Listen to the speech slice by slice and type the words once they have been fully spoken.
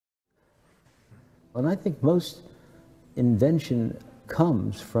And I think most invention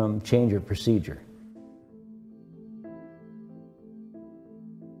comes from change of procedure.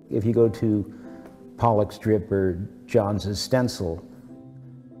 If you go to Pollock's drip or Johns' stencil,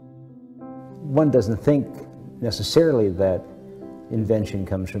 one doesn't think necessarily that invention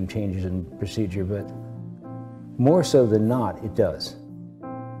comes from changes in procedure, but more so than not, it does.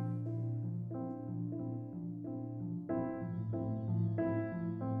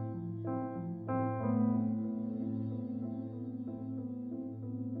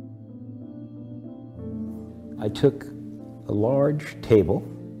 I took a large table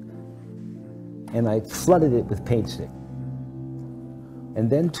and I flooded it with paint stick, and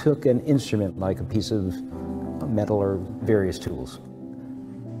then took an instrument like a piece of metal or various tools.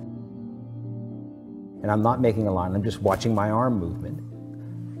 And I'm not making a line, I'm just watching my arm movement.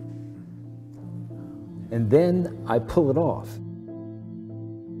 And then I pull it off.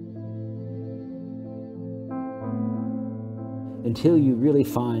 Until you really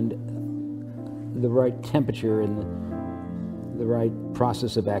find the right temperature and the right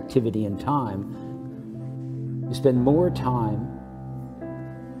process of activity and time, you spend more time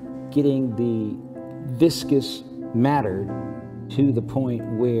getting the viscous matter to the point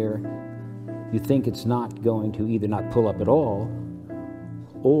where you think it's not going to either not pull up at all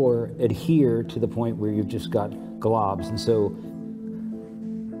or adhere to the point where you've just got globs, and so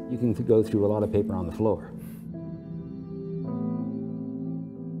you can go through a lot of paper on the floor.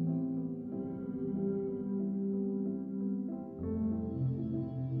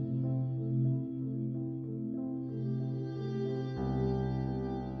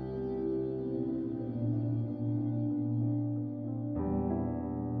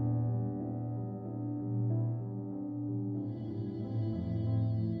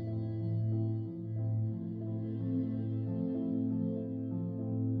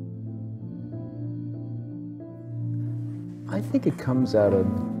 I think it comes out of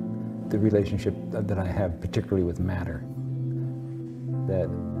the relationship that I have particularly with matter. That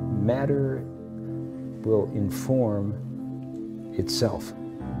matter will inform itself.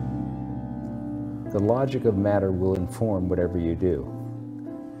 The logic of matter will inform whatever you do.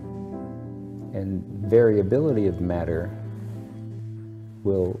 And variability of matter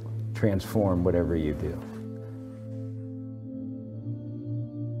will transform whatever you do.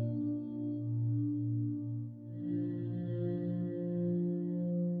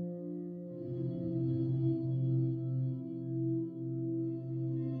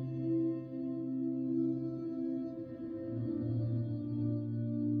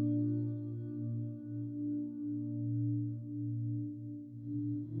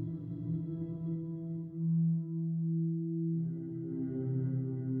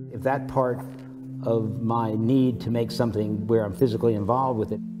 If that part of my need to make something where I'm physically involved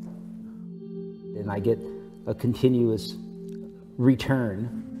with it, and I get a continuous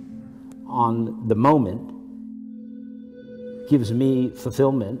return on the moment, gives me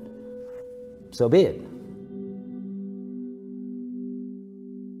fulfillment, so be it.